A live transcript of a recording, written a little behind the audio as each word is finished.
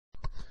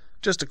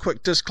Just a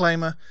quick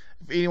disclaimer,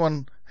 if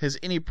anyone has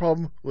any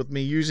problem with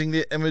me using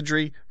their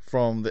imagery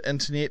from the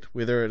internet,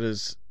 whether it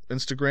is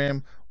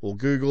Instagram or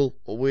Google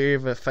or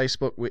wherever,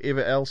 Facebook,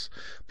 wherever else,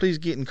 please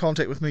get in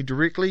contact with me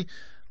directly.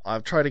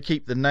 I've tried to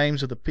keep the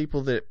names of the people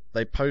that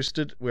they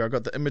posted where I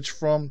got the image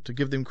from to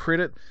give them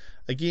credit.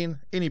 Again,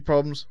 any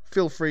problems,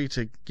 feel free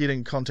to get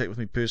in contact with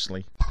me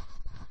personally.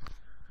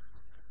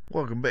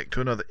 Welcome back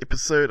to another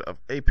episode of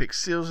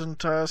Apex Seals and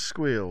Tyre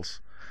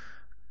Squeels.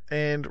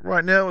 And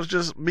right now it's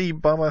just me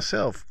by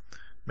myself.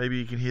 Maybe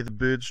you can hear the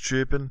birds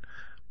chirping.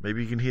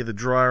 Maybe you can hear the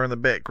dryer in the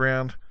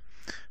background.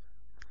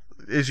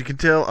 As you can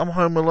tell, I'm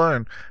home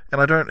alone. And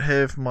I don't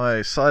have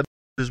my siders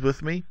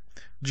with me,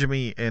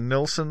 Jimmy and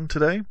Nelson,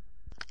 today.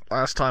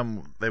 Last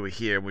time they were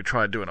here and we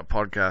tried doing a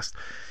podcast,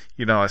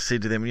 I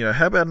said to them,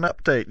 how about an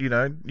update?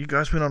 You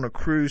guys went on a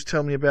cruise,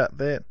 tell me about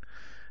that.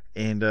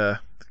 And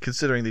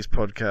considering these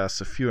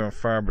podcasts are few and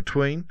far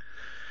between,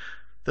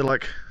 they're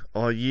like,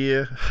 oh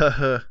yeah,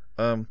 haha,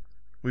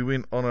 we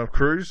went on a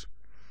cruise.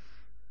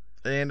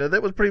 And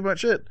that was pretty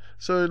much it.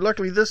 So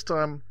luckily this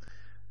time,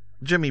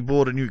 Jimmy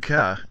bought a new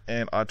car,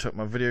 and I took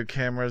my video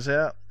cameras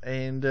out,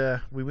 and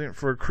we went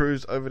for a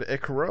cruise over to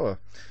Akaroa,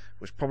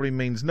 which probably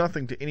means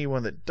nothing to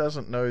anyone that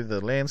doesn't know the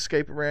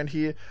landscape around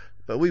here,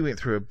 but we went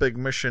through a big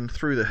mission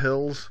through the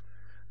hills,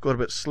 got a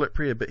bit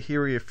slippery, a bit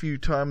hairy a few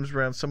times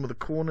around some of the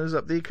corners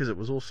up there because it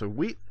was also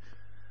wet,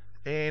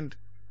 and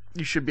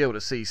you should be able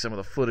to see some of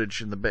the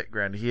footage in the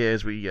background here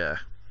as we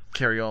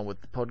carry on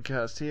with the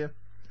podcast here,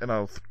 and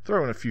I'll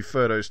throw in a few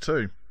photos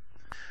too.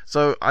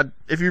 So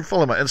if you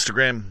follow my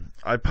Instagram,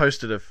 I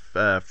posted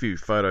a few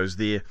photos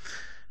there,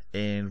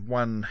 and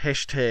one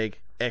hashtag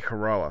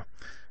Akaroa,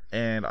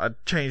 and I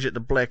changed it to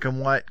black and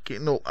white,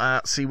 getting all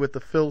artsy with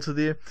the filter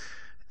there.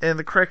 And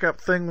the crack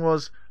up thing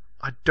was,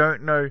 I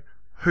don't know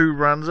who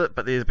runs it,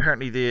 but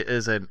apparently there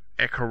is an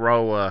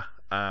Akaroa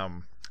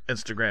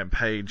Instagram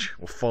page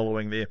or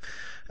following there,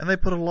 and they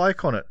put a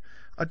like on it.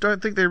 I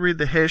don't think they read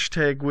the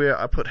hashtag where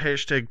I put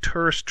hashtag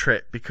tourist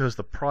trap, because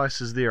the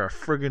prices there are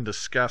friggin'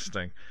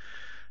 disgusting,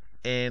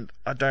 and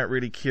I don't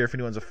really care if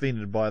anyone's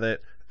offended by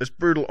that. It's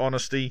brutal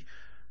honesty.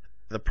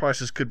 The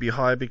prices could be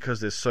high because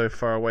they're so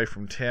far away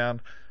from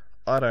town.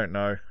 I don't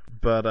know,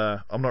 but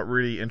I'm not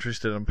really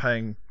interested in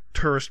paying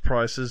tourist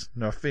prices.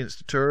 No offense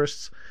to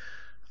tourists.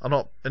 I'm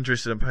not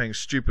interested in paying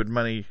stupid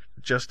money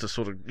just to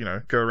sort of,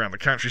 go around the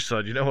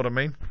countryside, you know what I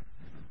mean?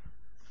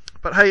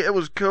 But hey, it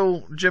was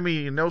cool.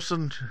 Jimmy and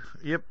Nelson,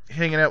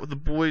 hanging out with the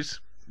boys.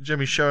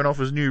 Jimmy showing off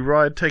his new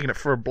ride, taking it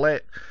for a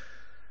blat,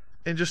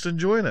 and just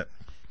enjoying it.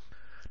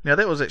 Now,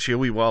 that was actually a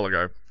wee while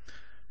ago.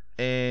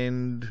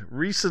 And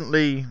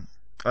recently,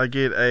 I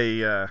get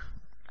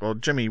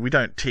Jimmy, we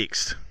don't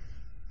text.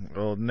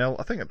 Well,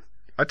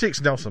 I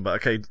text Nelson, but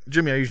okay,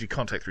 Jimmy I usually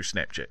contact through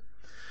Snapchat.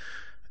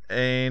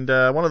 And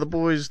one of the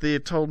boys there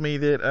told me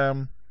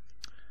that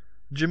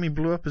Jimmy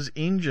blew up his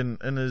engine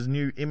in his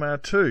new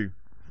MR2.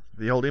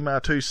 The old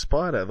MR2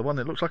 Spider, the one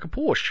that looks like a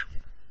Porsche.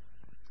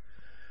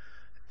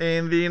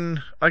 And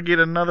then I get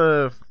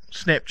another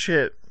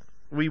Snapchat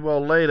a wee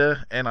while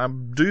later, and I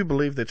do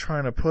believe they're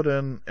trying to put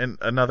in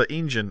another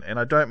engine, and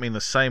I don't mean the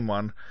same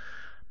one,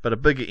 but a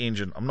bigger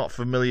engine. I'm not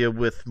familiar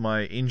with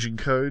my engine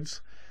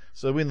codes,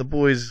 so when the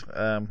boys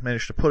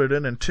manage to put it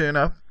in and turn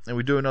up, and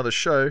we do another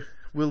show,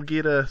 we'll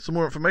get some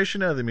more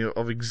information out of them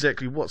of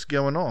exactly what's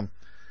going on.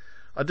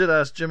 I did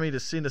ask Jimmy to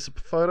send us a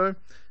photo,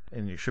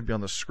 and you should be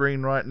on the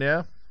screen right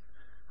now.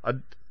 I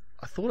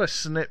thought I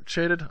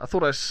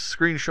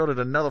screenshotted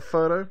another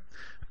photo,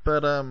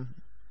 but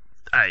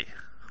hey,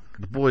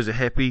 the boys are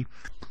happy.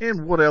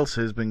 And what else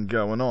has been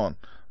going on?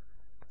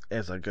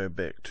 As I go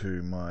back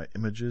to my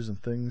images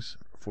and things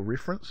for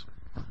reference.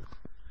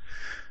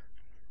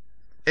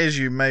 As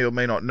you may or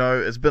may not know,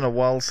 it's been a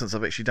while since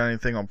I've actually done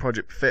anything on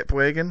Project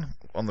Fatwagon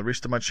on the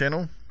rest of my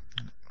channel.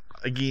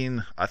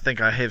 Again, I think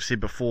I have said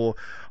before,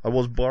 I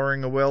was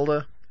borrowing a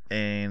welder,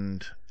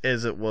 and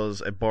as it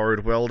was a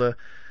borrowed welder,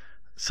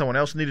 someone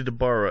else needed to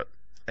borrow it.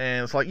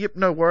 And it's like, yep,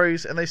 no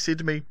worries. And they said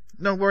to me,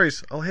 no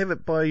worries, I'll have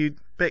it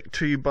back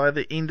to you by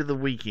the end of the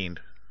weekend.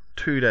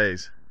 2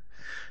 days.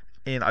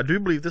 And I do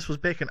believe this was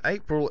back in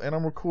April, and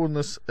I'm recording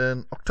this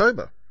in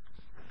October.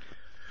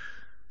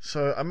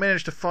 So I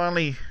managed to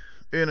finally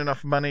earn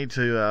enough money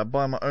to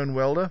buy my own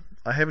welder.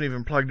 I haven't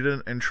even plugged it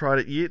in and tried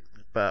it yet,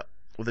 but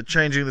with the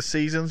changing of the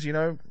seasons,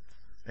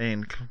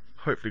 and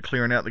hopefully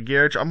clearing out the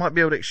garage, I might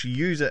be able to actually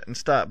use it and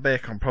start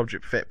back on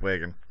Project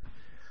Fatwagon.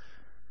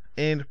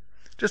 And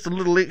just a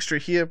little extra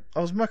here, I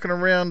was mucking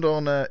around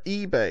on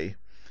eBay.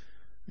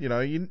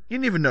 You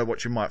never know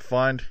what you might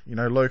find,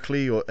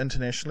 locally or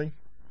internationally.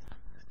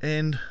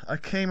 And I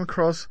came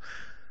across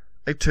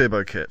a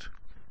turbo kit.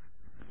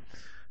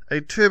 A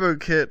turbo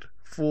kit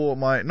for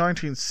my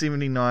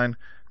 1979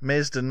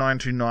 Mazda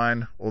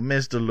 929 or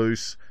Mazda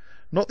Loose.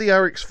 Not the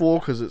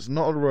RX-4 because it's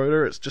not a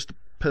rotor, it's just a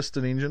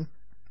piston engine.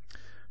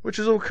 Which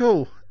is all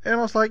cool. And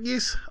I was like,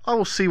 yes, I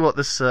will see what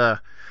this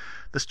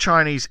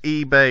Chinese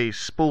eBay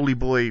spoolie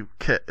boy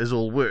kit is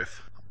all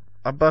worth.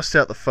 I bust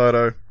out the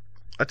photo.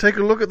 I take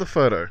a look at the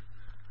photo.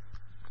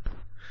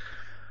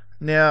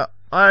 Now,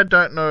 I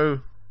don't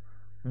know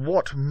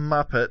what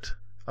Muppet,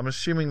 I'm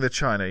assuming they're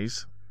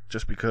Chinese,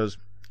 just because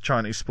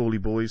Chinese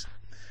spoolie boys,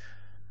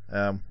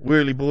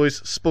 whirly boys,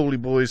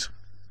 spoolie boys,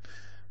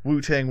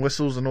 Wu-Tang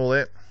whistles and all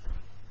that.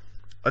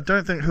 I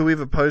don't think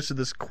whoever posted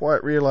this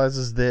quite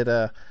realises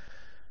that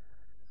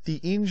the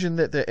engine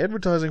that they're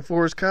advertising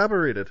for is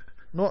carbureted,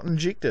 not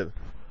injected.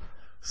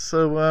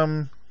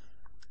 So,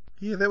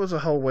 yeah, that was a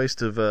whole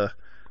waste of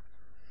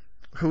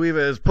whoever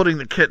is putting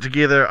the kit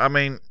together. I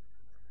mean,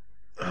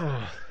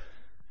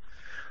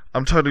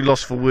 I'm totally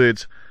lost for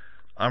words.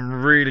 I'm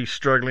really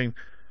struggling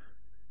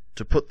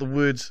to put the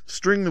words,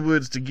 string the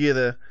words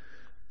together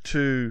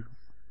to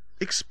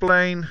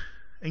explain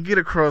and get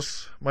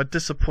across my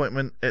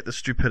disappointment at the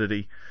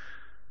stupidity.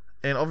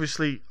 And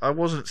obviously, I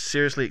wasn't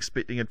seriously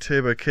expecting a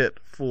turbo kit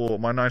for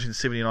my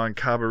 1979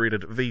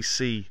 carbureted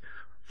VC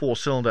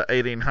 4-cylinder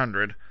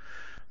 1800,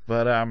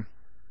 but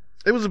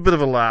it was a bit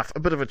of a laugh, a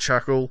bit of a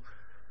chuckle,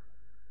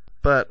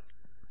 but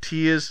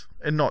tears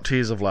and not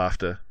tears of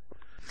laughter.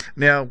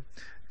 Now,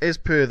 as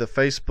per the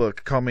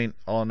Facebook comment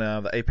on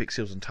the Apex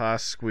Seals and Tyre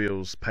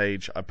Squeels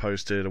page I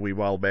posted a wee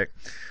while back,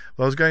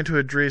 I was going to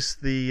address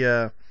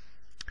the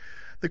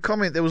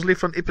comment that was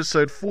left on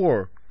episode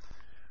 4.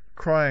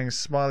 Crying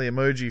smiley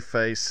emoji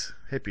face,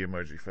 happy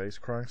emoji face,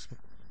 crying,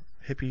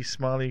 happy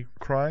smiley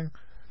crying.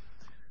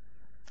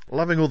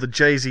 Loving all the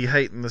Jay-Z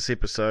hate in this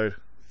episode,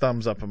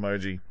 thumbs up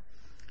emoji.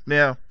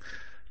 Now,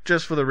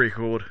 just for the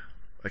record,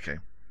 okay,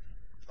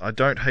 I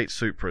don't hate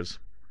Supras.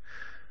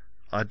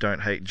 I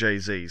don't hate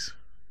Jay-Z's.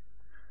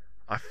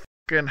 I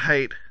fucking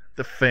hate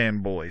the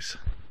fanboys.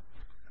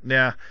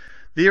 Now,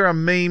 there are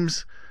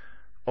memes.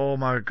 Oh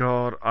my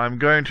god, I'm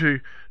going to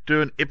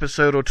do an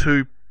episode or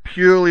two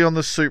purely on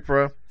the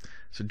Supra.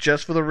 So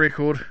just for the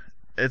record,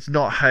 it's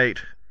not hate.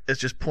 It's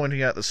just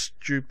pointing out the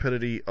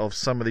stupidity of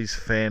some of these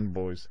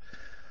fanboys.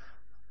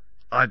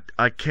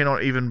 I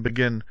cannot even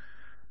begin.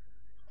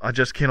 I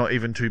just cannot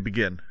even to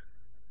begin.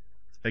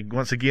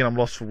 Once again, I'm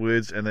lost for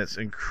words, and that's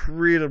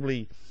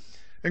incredibly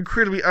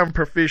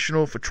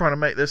unprofessional for trying to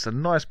make this a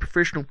nice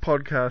professional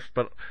podcast,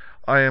 but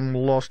I am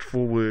lost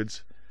for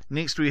words.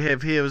 Next we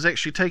have here was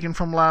actually taken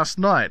from last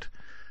night.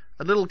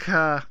 A little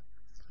car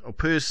or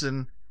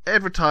person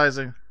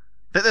advertising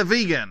that they're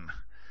vegan.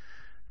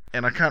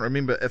 And I can't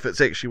remember if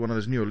it's actually one of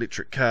those new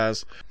electric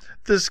cars.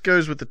 This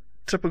goes with the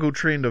typical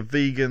trend of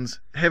vegans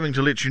having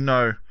to let you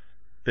know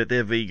that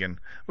they're vegan,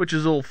 which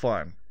is all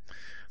fine.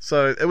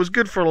 So it was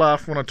good for a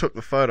laugh when I took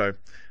the photo.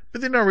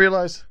 But then I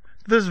realised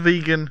this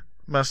vegan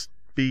must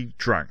be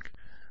drunk.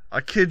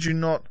 I kid you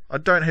not, I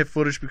don't have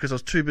footage because I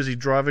was too busy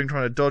driving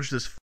trying to dodge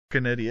this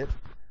fucking idiot.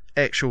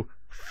 Actual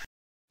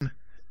fucking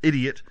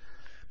idiot.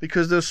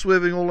 Because they're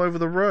swerving all over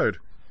the road.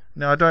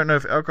 Now I don't know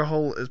if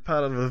alcohol is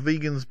part of a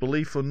vegan's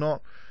belief or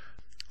not.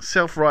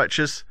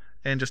 Self-righteous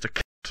and just a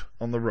cunt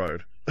on the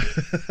road.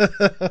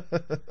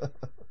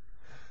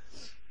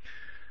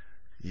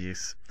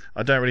 Yes,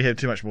 I don't really have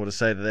too much more to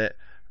say to that.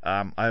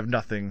 I have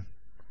nothing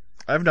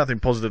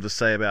positive to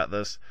say about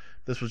this.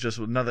 This was just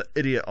another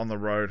idiot on the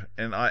road,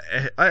 and I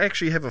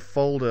actually have a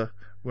folder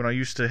when I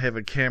used to have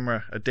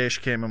a dash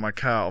cam in my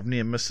car of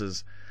near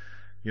misses.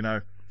 You know,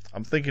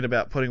 I'm thinking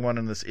about putting one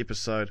in this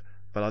episode,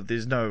 but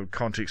there's no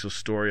context or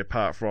story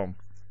apart from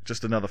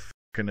just another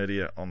fucking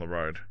idiot on the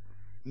road.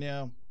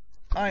 Now,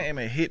 I am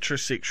a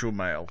heterosexual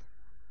male,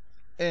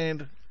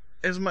 and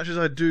as much as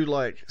I do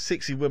like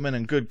sexy women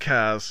and good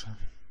cars,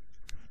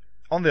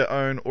 on their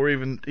own or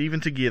even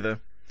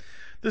together,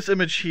 this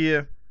image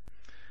here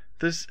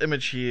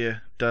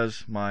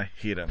does my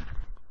head in.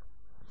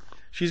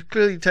 She's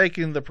clearly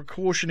taken the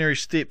precautionary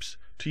steps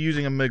to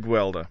using a MIG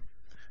welder.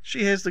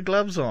 She has the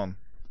gloves on.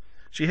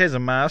 She has a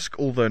mask,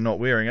 although not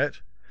wearing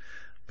it,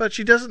 but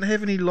she doesn't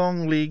have any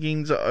long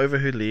leggings over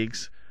her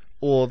legs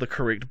or the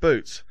correct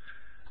boots.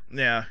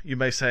 Now, you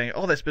may say,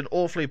 oh, that's been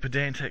awfully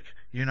pedantic,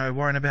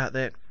 worrying about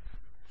that.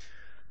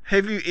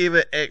 Have you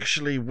ever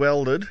actually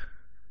welded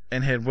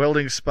and had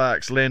welding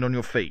sparks land on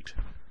your feet?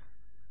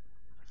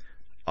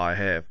 I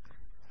have.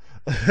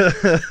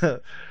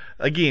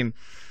 Again,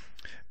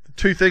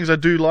 two things I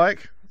do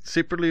like,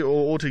 separately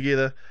or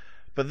altogether,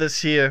 but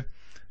this here,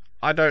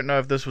 I don't know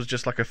if this was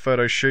just like a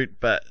photo shoot,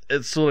 but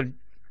it's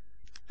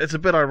a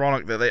bit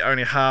ironic that they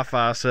only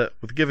half-ass it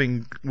with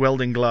giving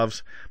welding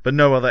gloves, but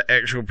no other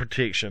actual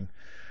protection.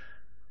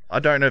 I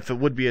don't know if it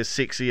would be as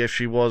sexy if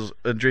she was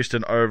dressed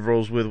in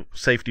overalls with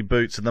safety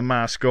boots and the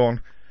mask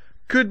on.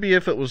 Could be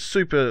if it was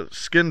super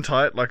skin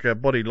tight, like a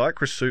body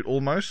lycra suit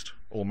almost,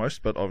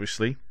 but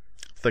obviously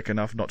thick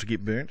enough not to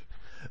get burnt.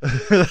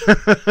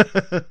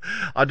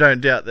 I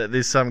don't doubt that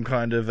there's some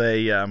kind of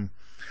a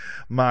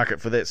market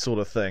for that sort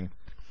of thing.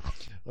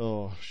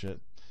 Oh shit.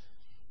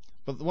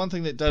 But the one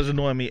thing that does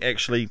annoy me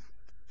actually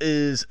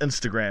is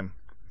Instagram.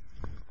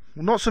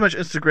 Well, not so much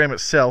Instagram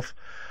itself,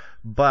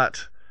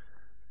 but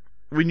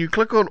when you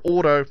click on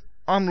auto,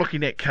 I'm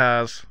looking at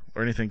cars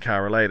or anything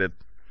car related,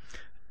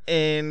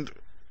 and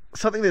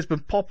something that's been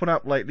popping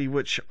up lately,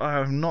 which I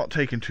have not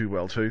taken too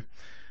well to,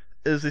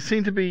 is there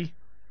seem to be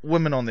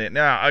women on there.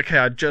 Now, okay,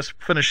 I just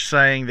finished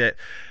saying that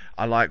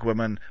I like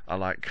women, I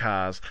like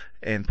cars,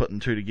 and putting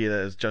two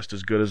together is just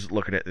as good as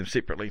looking at them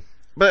separately.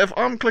 But if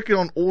I'm clicking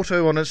on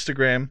auto on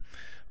Instagram,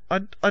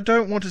 I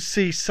don't want to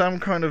see some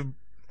kind of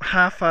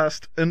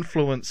half-assed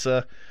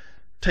influencer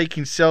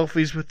taking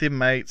selfies with their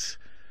mates.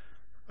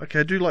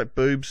 Okay, I do like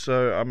boobs,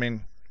 so I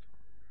mean,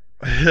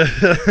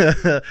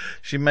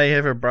 she may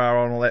have her bra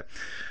on and all that,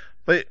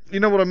 but you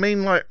know what I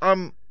mean. Like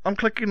I'm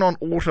clicking on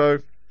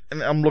auto,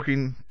 and I'm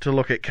looking to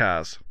look at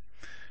cars.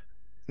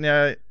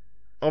 Now,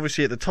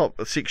 obviously at the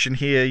top section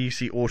here, you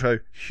see auto,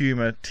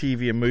 humour,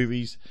 TV and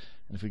movies.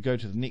 And if we go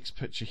to the next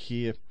picture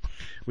here,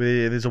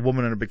 where there's a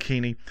woman in a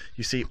bikini,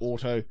 you see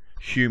auto,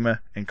 humour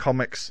and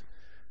comics.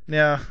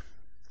 Now,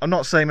 I'm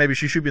not saying maybe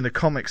she should be in the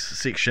comics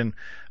section,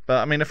 but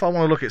I mean, if I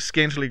want to look at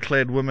scantily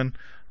clad women,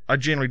 I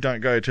generally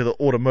don't go to the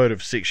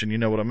automotive section, you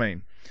know what I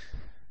mean.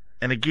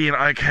 And again,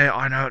 okay,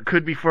 I know it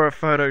could be for a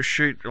photo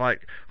shoot,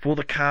 like for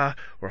the car,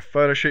 or a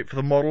photo shoot for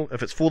the model.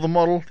 If it's for the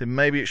model, then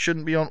maybe it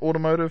shouldn't be on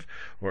automotive,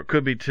 or it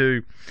could be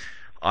to,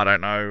 I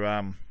don't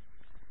know,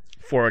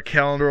 for a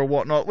calendar or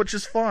whatnot, which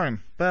is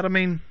fine. But I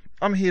mean,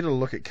 I'm here to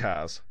look at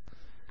cars.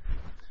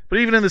 But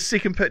even in the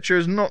second picture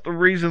is not the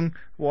reason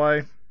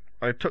why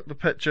I took the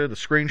picture, the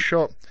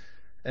screenshot,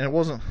 and it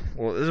wasn't,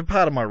 well, it's a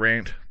part of my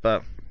rant,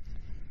 but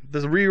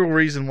the real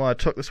reason why I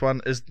took this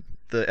one is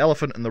the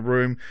elephant in the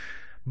room.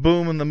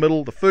 Boom in the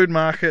middle, the food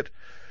market,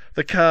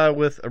 the car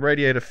with a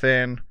radiator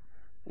fan,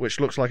 which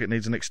looks like it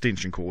needs an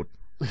extension cord.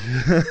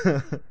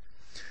 I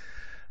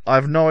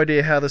have no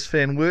idea how this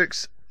fan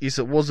works. Yes,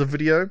 it was a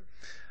video.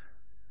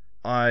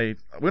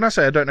 When I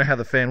say I don't know how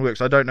the fan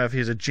works, I don't know if he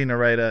has a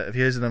generator, if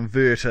he has an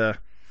inverter.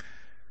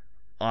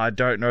 I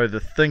don't know the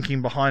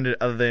thinking behind it,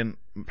 other than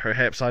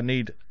perhaps I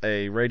need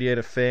a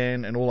radiator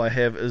fan and all I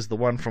have is the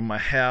one from my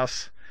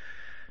house.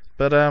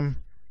 But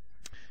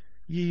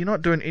yeah, you're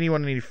not doing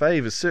anyone any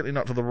favours, certainly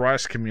not to the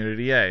rice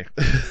community, eh?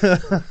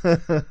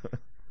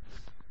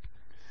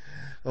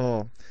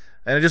 Oh,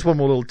 and just one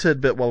more little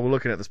tidbit while we're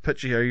looking at this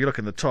picture here. You look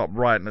in the top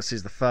right and it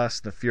says the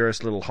Fast and the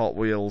Furious little Hot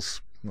Wheels,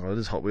 well, it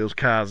is Hot Wheels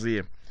cars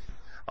there.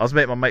 I was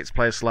at my mate's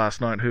place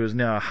last night, who is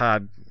now a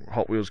hard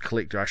Hot Wheels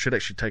collector. I should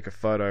actually take a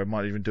photo. I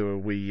might even do a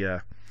wee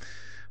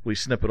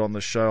snippet on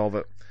the show of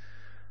it.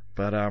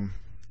 But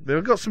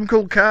they've got some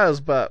cool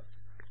cars, but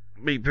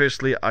me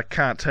personally, I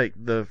can't take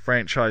the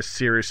franchise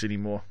serious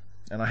anymore,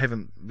 and I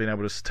haven't been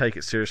able to take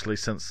it seriously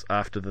since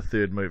after the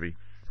third movie.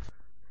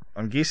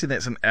 I'm guessing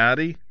that's an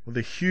Audi with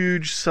a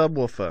huge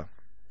subwoofer.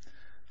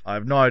 I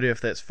have no idea if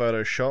that's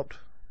photoshopped.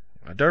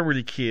 I don't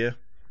really care.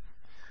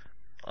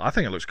 I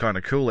think it looks kind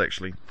of cool,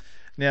 actually.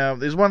 Now,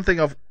 there's one thing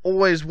I've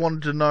always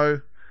wanted to know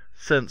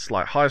since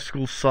like high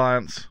school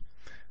science,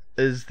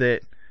 is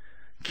that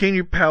can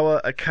you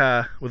power a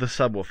car with a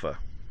subwoofer?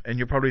 And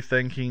you're probably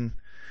thinking,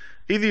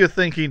 either you're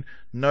thinking,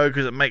 no,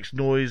 because it makes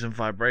noise and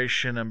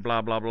vibration and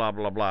blah, blah, blah,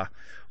 blah, blah.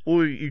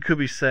 Or you could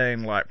be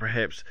saying, like,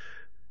 perhaps,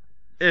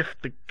 if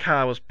the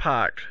car was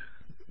parked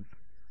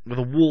with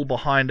a wall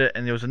behind it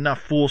and there was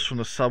enough force from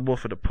the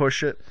subwoofer to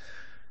push it.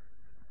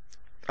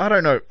 I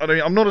don't know. I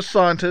mean, I'm not a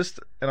scientist,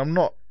 and I'm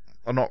not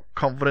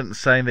confident in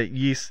saying that,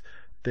 yes,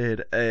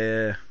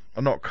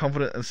 I'm not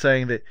confident in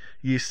saying that,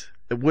 yes,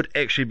 it would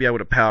actually be able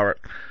to power it.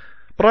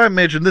 But I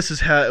imagine this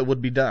is how it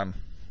would be done.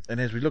 And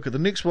as we look at the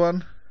next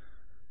one,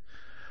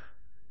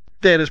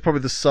 that is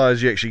probably the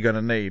size you're actually going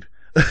to need.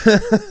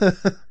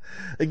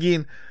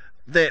 Again,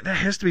 that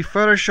has to be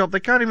photoshopped. They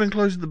can't even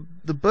close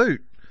the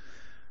boot.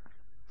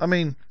 I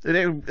mean,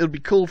 it'll be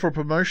cool for a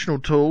promotional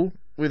tool,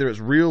 whether it's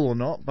real or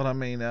not. But I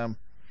mean, I've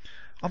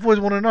always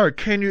wanted to know,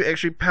 can you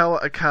actually power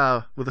a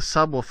car with a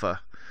subwoofer?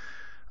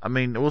 I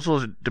mean, it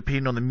also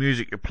depends on the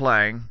music you're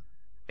playing.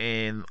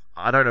 And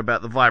I don't know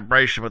about the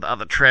vibration with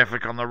other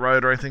traffic on the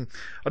road or anything.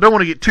 I don't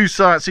want to get too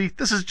sciencey.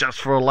 This is just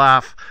for a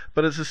laugh.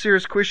 But it's a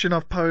serious question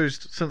I've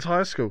posed since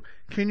high school.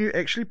 Can you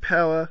actually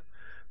power,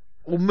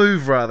 or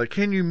move rather,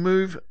 can you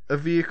move a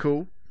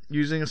vehicle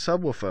using a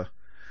subwoofer?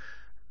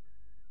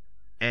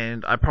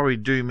 And I probably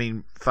do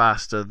mean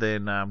faster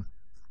than a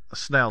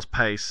snail's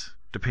pace,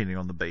 depending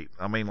on the beat.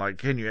 I mean, like,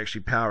 can you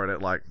actually power it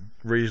at like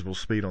reasonable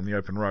speed on the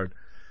open road?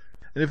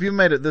 And if you've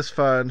made it this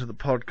far into the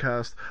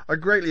podcast, I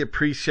greatly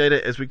appreciate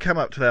it as we come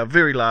up to our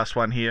very last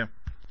one here.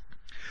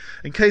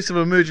 In case of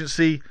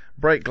emergency,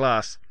 break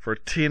glass for a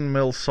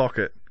 10mm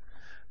socket.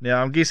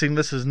 Now, I'm guessing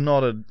this is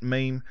not a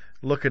meme,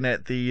 looking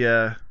at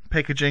the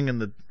packaging in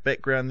the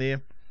background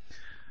there.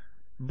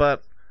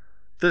 But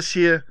this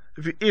here,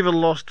 if you ever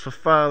lost for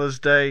Father's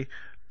Day,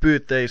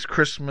 birthdays,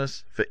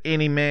 Christmas, for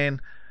any man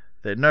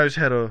that knows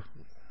how to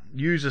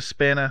use a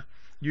spanner,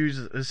 use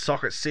his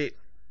socket set.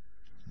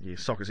 Yeah,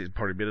 socket set's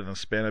probably better than a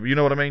spanner, but you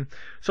know what I mean.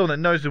 Someone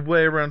that knows the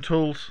way around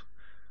tools,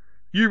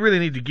 you really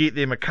need to get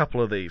them a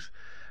couple of these.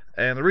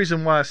 And the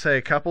reason why I say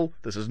a couple,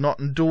 this is not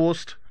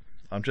endorsed.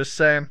 I'm just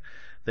saying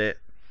that,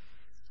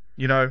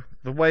 you know,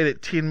 the way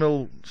that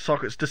 10mm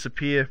sockets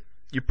disappear,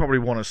 you probably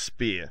want a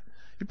spare.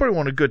 You probably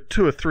want a good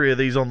 2 or 3 of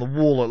these on the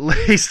wall at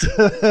least.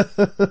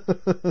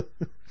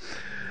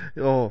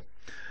 Oh,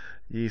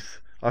 yes.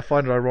 I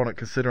find it ironic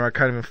considering I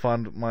can't even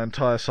find my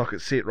entire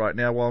socket set right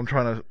now while I'm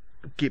trying to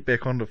get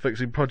back onto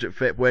fixing Project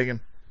Fat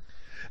Wagon.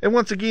 And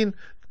once again,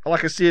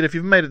 like I said, if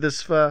you've made it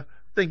this far,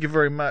 thank you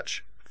very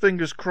much.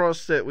 Fingers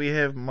crossed that we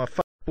have my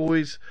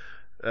boys,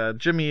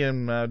 Jimmy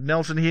and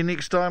Nelson here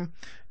next time.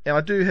 And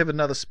I do have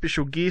another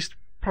special guest,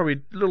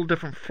 probably a little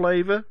different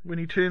flavour when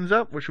he turns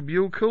up, which will be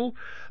all cool.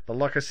 But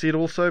like I said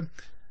also,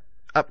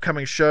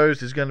 upcoming shows,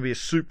 there's going to be a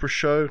Supra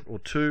show, or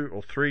 2,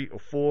 or 3, or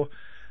 4,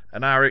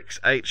 an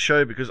RX-8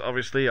 show, because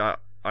obviously I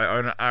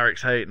own an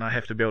RX-8 and I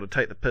have to be able to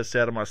take the piss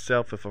out of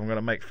myself if I'm going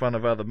to make fun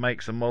of other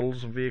makes and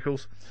models and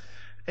vehicles.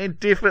 And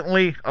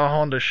definitely a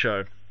Honda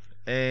show.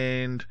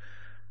 And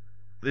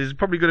there's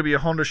probably going to be a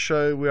Honda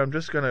show where I'm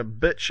just going to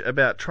bitch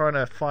about trying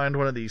to find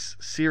one of these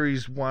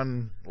Series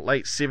 1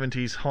 late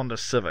 70s Honda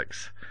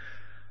Civics.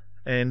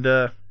 And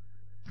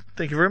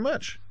thank you very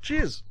much.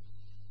 Cheers.